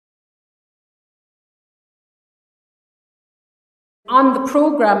on the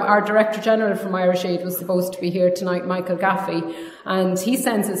programme, our Director General from Irish Aid was supposed to be here tonight, Michael Gaffey, and he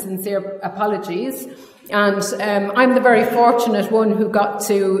sends his sincere apologies. And I'm the very fortunate one who got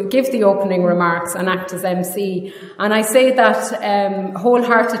to give the opening remarks and act as MC. And I say that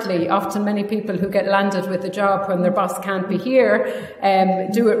wholeheartedly. Often many people who get landed with a job when their boss can't be here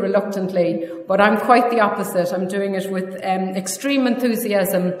do it reluctantly. But I'm quite the opposite. I'm doing it with extreme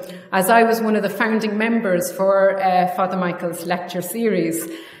enthusiasm, as I was one of the founding members for Father Michael's lecture series.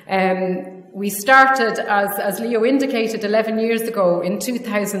 We started, as Leo indicated, 11 years ago in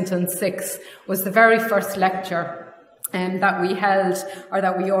 2006, was the very first lecture that we held, or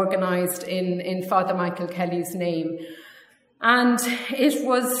that we organised in Father Michael Kelly's name. And it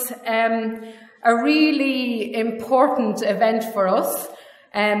was a really important event for us,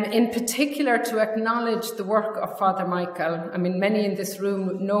 in particular to acknowledge the work of Father Michael. I mean, many in this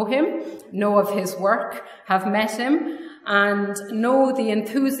room know him, know of his work, have met him, and know the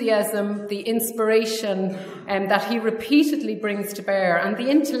enthusiasm, the inspiration that he repeatedly brings to bear, and the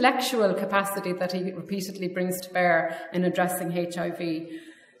intellectual capacity that he repeatedly brings to bear in addressing HIV.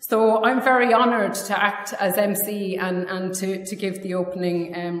 So I'm very honoured to act as MC and to give the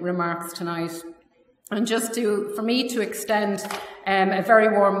opening remarks tonight. And just for me to extend a very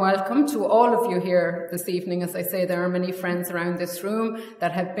warm welcome to all of you here this evening. As I say, there are many friends around this room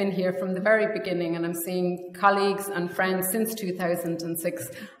that have been here from the very beginning, and I'm seeing colleagues and friends since 2006.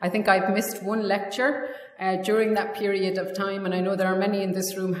 I think I've missed one lecture during that period of time, and I know there are many in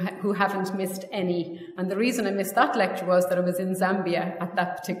this room who haven't missed any. And the reason I missed that lecture was that I was in Zambia at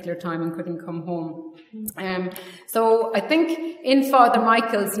that particular time and couldn't come home. So I think in Father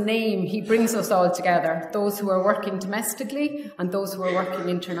Michael's name, he brings us all together, those who are working domestically and those who are working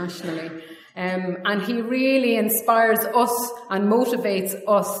internationally. And he really inspires us and motivates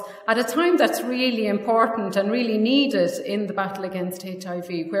us at a time that's really important and really needed in the battle against HIV,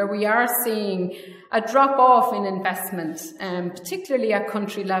 where we are seeing a drop-off in investment, particularly at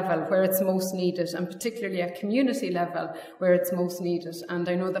country level where it's most needed, and particularly at community level where it's most needed. And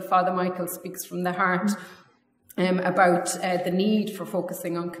I know that Father Michael speaks from the heart about the need for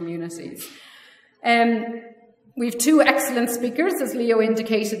focusing on communities. We have two excellent speakers, as Leo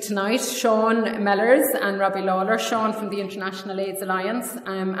indicated tonight, Sean Mellors and Robbie Lawler. Sean from the International AIDS Alliance,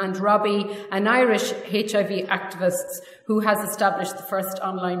 and Robbie, an Irish HIV activist who has established the first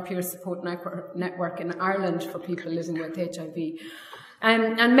online peer support network in Ireland for people living with HIV.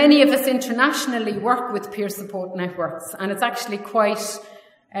 And many of us internationally work with peer support networks, and it's actually quite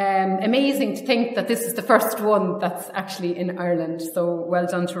amazing to think that this is the first one that's actually in Ireland. So well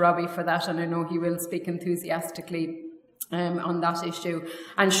done to Robbie for that, and I know he will speak enthusiastically on that issue.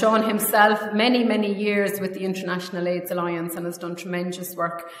 And Sean himself, many years with the International AIDS Alliance, and has done tremendous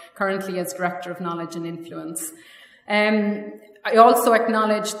work currently as Director of Knowledge and Influence. I also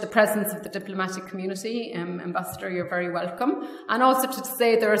acknowledge the presence of the diplomatic community. Ambassador, you're very welcome. And also to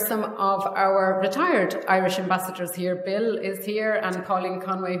say there are some of our retired Irish ambassadors here. Bill is here, and Pauline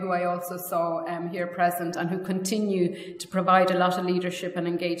Conway, who I also saw here present, and who continue to provide a lot of leadership and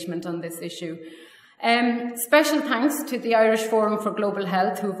engagement on this issue. Special thanks to the Irish Forum for Global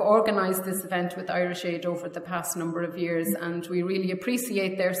Health, who've organised this event with Irish Aid over the past number of years, and we really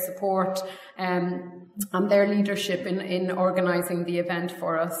appreciate their support and their leadership in organising the event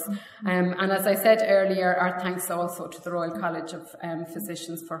for us. And as I said earlier, our thanks also to the Royal College of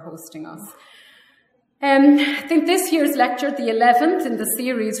Physicians for hosting us. I think this year's lecture, the 11th in the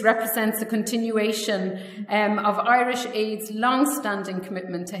series, represents a continuation of Irish Aid's long-standing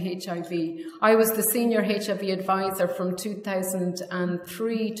commitment to HIV. I was the senior HIV advisor from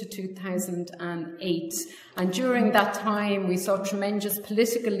 2003 to 2008. And during that time, we saw tremendous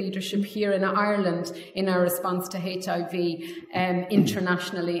political leadership here in Ireland in our response to HIV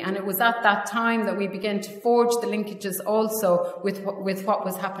internationally. And it was at that time that we began to forge the linkages also with what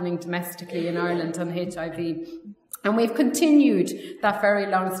was happening domestically in Ireland on HIV. And we've continued that very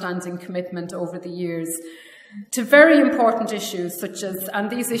long-standing commitment over the years to very important issues such as, and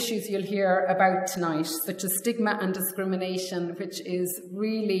these issues you'll hear about tonight, such as stigma and discrimination, which is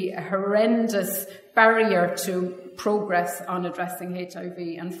really a horrendous barrier to progress on addressing HIV.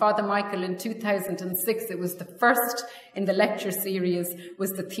 And Father Michael in 2006, it was the first in the lecture series,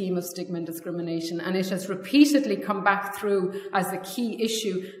 was the theme of stigma and discrimination. And it has repeatedly come back through as a key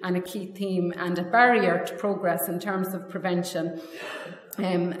issue and a key theme and a barrier to progress in terms of prevention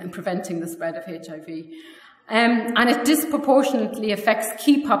and preventing the spread of HIV. And it disproportionately affects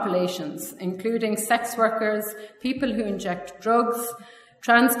key populations, including sex workers, people who inject drugs,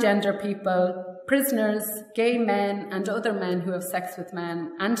 transgender people, prisoners, gay men and other men who have sex with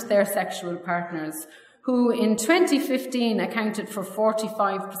men, and their sexual partners, who in 2015 accounted for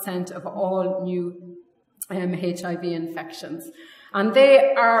 45% of all new HIV infections. And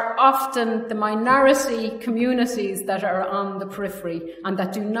they are often the minority communities that are on the periphery and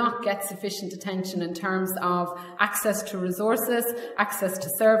that do not get sufficient attention in terms of access to resources, access to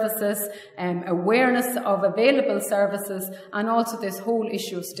services, awareness of available services, and also this whole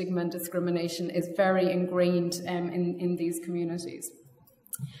issue of stigma and discrimination is very ingrained in these communities.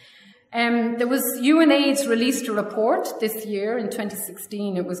 There was UNAIDS released a report this year in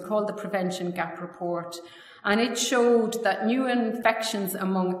 2016. It was called the Prevention Gap Report. And it showed that new infections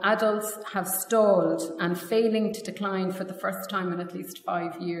among adults have stalled and failing to decline for the first time in at least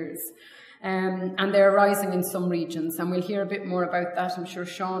 5 years. And they're rising in some regions. And we'll hear a bit more about that. I'm sure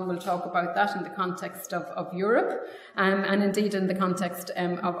Sean will talk about that in the context of Europe and indeed in the context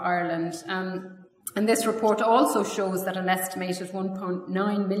of Ireland. And this report also shows that an estimated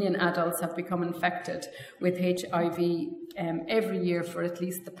 1.9 million adults have become infected with HIV every year for at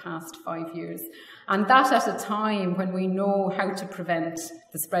least the past 5 years. And that at a time when we know how to prevent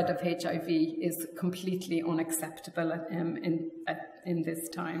the spread of HIV is completely unacceptable in this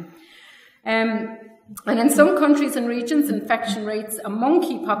time. And in some countries and regions, infection rates among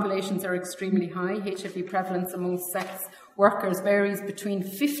key populations are extremely high. HIV prevalence among sex workers varies between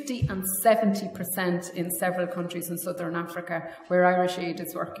 50 and 70% in several countries in Southern Africa, where Irish Aid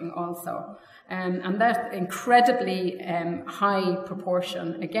is working also. And that incredibly high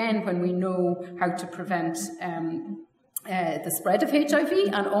proportion, again, when we know how to prevent the spread of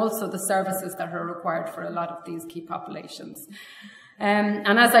HIV and also the services that are required for a lot of these key populations.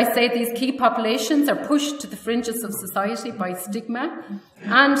 And as I say, these key populations are pushed to the fringes of society by stigma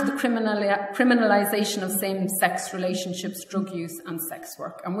and the criminalisation of same-sex relationships, drug use and sex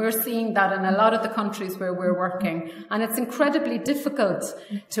work. And we're seeing that in a lot of the countries where we're working. And it's incredibly difficult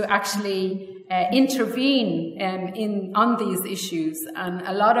to actually intervene on these issues. And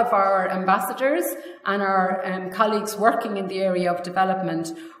a lot of our ambassadors and our colleagues working in the area of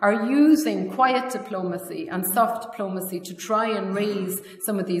development are using quiet diplomacy and soft diplomacy to try and raise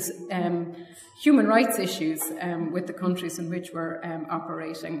some of these human rights issues with the countries in which we're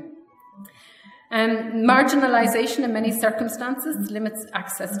operating. Marginalisation in many circumstances limits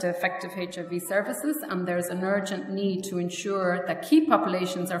access to effective HIV services, and there's an urgent need to ensure that key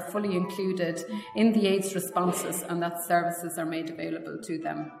populations are fully included in the AIDS responses and that services are made available to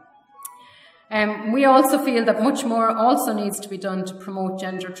them. We also feel that much more also needs to be done to promote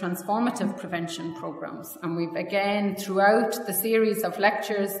gender transformative prevention programmes. And we've again, throughout the series of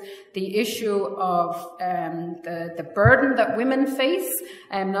lectures, the issue of the burden that women face,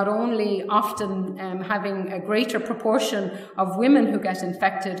 not only often having a greater proportion of women who get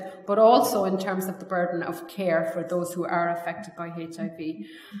infected, but also in terms of the burden of care for those who are affected by HIV.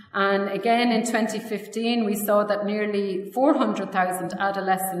 And again, in 2015, we saw that nearly 400,000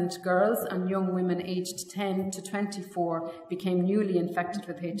 adolescent girls and young women aged 10 to 24 became newly infected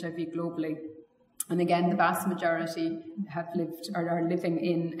with HIV globally. And again, the vast majority have lived or are living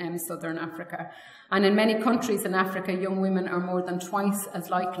in Southern Africa. And in many countries in Africa, young women are more than twice as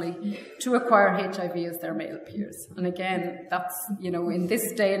likely to acquire HIV as their male peers. And again, that's, you know, in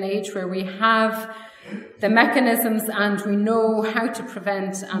this day and age where we have the mechanisms and we know how to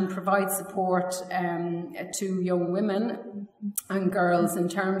prevent and provide support to young women and girls in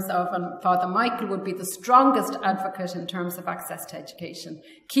terms of, and Father Michael would be the strongest advocate in terms of access to education.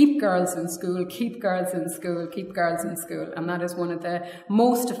 Keep girls in school, keep girls in school, keep girls in school. And that is one of the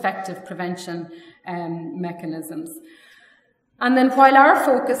most effective prevention mechanisms. And then while our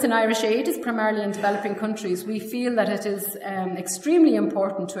focus in Irish Aid is primarily in developing countries, we feel that it is extremely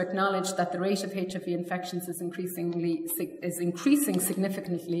important to acknowledge that the rate of HIV infections is increasing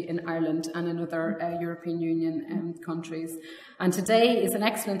significantly in Ireland and in other European Union countries. And today is an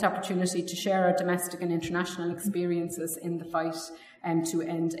excellent opportunity to share our domestic and international experiences in the fight to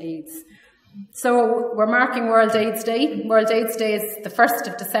end AIDS. So we're marking World AIDS Day. World AIDS Day is the 1st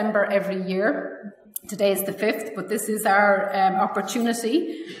of December every year. Today is the 5th, but this is our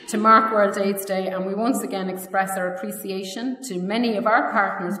opportunity to mark World AIDS Day, and we once again express our appreciation to many of our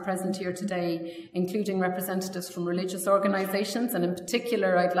partners present here today, including representatives from religious organisations, and in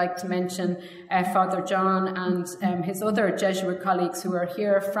particular I'd like to mention Father John and his other Jesuit colleagues who are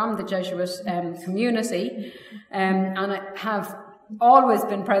here from the Jesuit community, and have always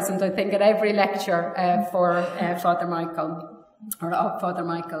been present, I think, at every lecture for Father Michael. Or of Father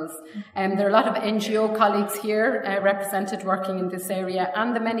Michael's. There are a lot of NGO colleagues here represented working in this area,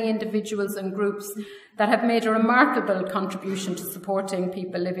 and the many individuals and groups that have made a remarkable contribution to supporting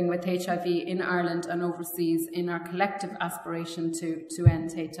people living with HIV in Ireland and overseas in our collective aspiration to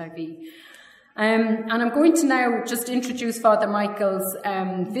end HIV. And I'm going to now just introduce Father Michael's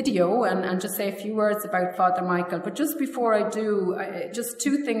video and just say a few words about Father Michael. But just before I do, just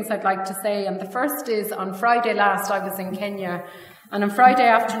two things I'd like to say. And the first is, on Friday last, I was in Kenya. And on Friday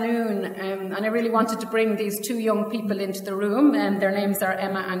afternoon, and I really wanted to bring these two young people into the room. And their names are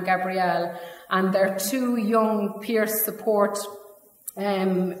Emma and Gabrielle. And they're two young peer support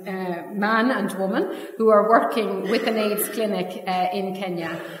man and woman who are working with an AIDS clinic in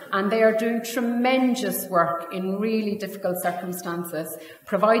Kenya, and they are doing tremendous work in really difficult circumstances,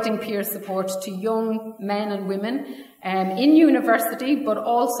 providing peer support to young men and women in university, but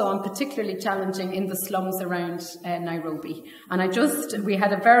also, and particularly challenging, in the slums around Nairobi. And we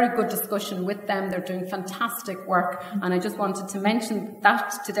had a very good discussion with them. They're doing fantastic work, and I just wanted to mention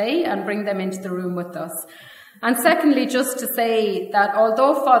that today and bring them into the room with us. And secondly, just to say that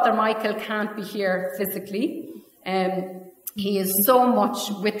although Father Michael can't be here physically, he is so much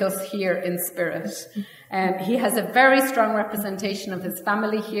with us here in spirit. He has a very strong representation of his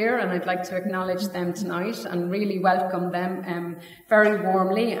family here, and I'd like to acknowledge them tonight and really welcome them very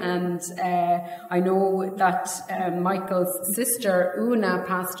warmly. And I know that Michael's sister, Una,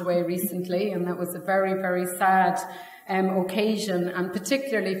 passed away recently, and that was a very, very sad occasion, and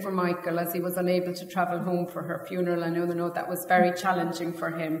particularly for Michael, as he was unable to travel home for her funeral. I know that was very challenging for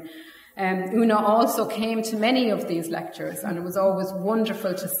him. Una also came to many of these lectures, and it was always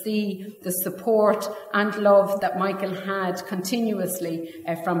wonderful to see the support and love that Michael had continuously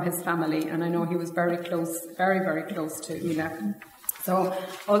from his family, and I know he was very close, very, very close to Una. So,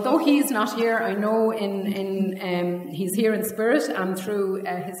 although he's not here, I know he's here in spirit and through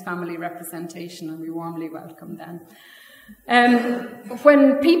his family representation, and we warmly welcome them.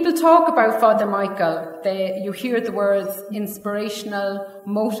 When people talk about Father Michael, you hear the words inspirational,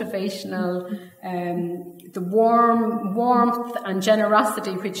 motivational, the warmth and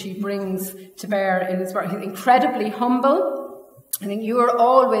generosity which he brings to bear in his work. He's incredibly humble. I think you are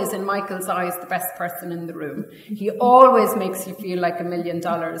always, in Michael's eyes, the best person in the room. He always makes you feel like $1 million,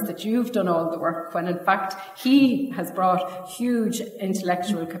 that you've done all the work, when in fact he has brought huge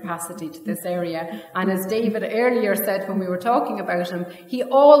intellectual capacity to this area. And as David earlier said when we were talking about him, he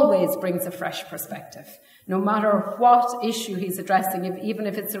always brings a fresh perspective. No matter what issue he's addressing, even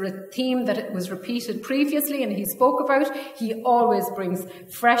if it's a theme that was repeated previously and he spoke about, he always brings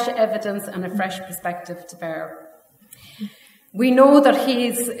fresh evidence and a fresh perspective to bear. We know that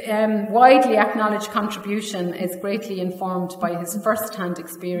his widely acknowledged contribution is greatly informed by his first-hand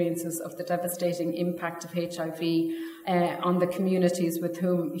experiences of the devastating impact of HIV on the communities with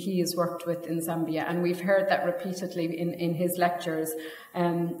whom he has worked with in Zambia. And we've heard that repeatedly in his lectures.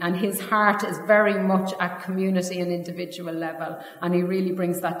 And his heart is very much at community and individual level, and he really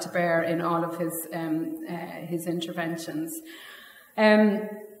brings that to bear in all of his interventions.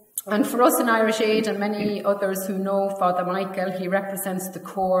 And for us in Irish Aid and many others who know Father Michael, he represents the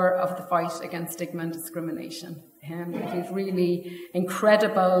core of the fight against stigma and discrimination. He's really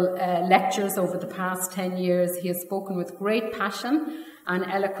incredible lectures over the past 10 years. He has spoken with great passion and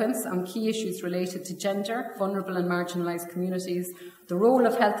eloquence on key issues related to gender, vulnerable and marginalised communities, the role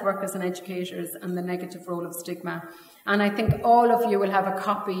of health workers and educators, and the negative role of stigma. And I think all of you will have a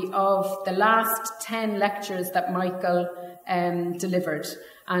copy of the last 10 lectures that Michael delivered.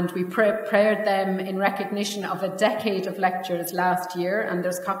 And we prepared them in recognition of a decade of lectures last year, and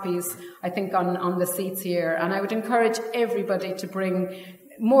there's copies, I think, on the seats here. And I would encourage everybody to bring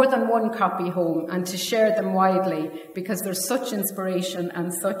more than one copy home and to share them widely, because there's such inspiration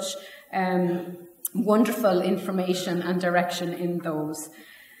and such wonderful information and direction in those.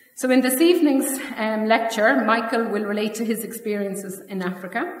 So in this evening's lecture, Michael will relate to his experiences in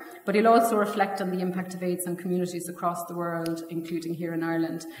Africa, but he'll also reflect on the impact of AIDS on communities across the world, including here in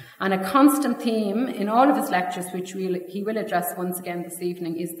Ireland. And a constant theme in all of his lectures, which he will address once again this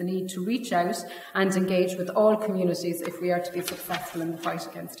evening, is the need to reach out and engage with all communities if we are to be successful in the fight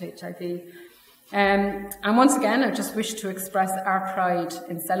against HIV. And once again, I just wish to express our pride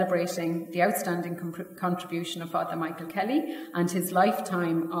in celebrating the outstanding contribution of Father Michael Kelly and his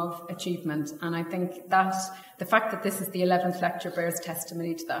lifetime of achievement. And I think that the fact that this is the 11th lecture bears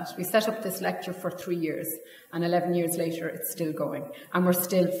testimony to that. We set up this lecture for 3 years, and 11 years later, it's still going, and we're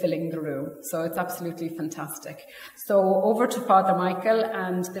still filling the room. So it's absolutely fantastic. So over to Father Michael,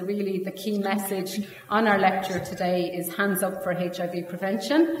 and the key message on our lecture today is hands up for HIV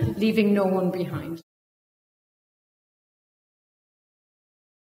prevention, leaving no one behind.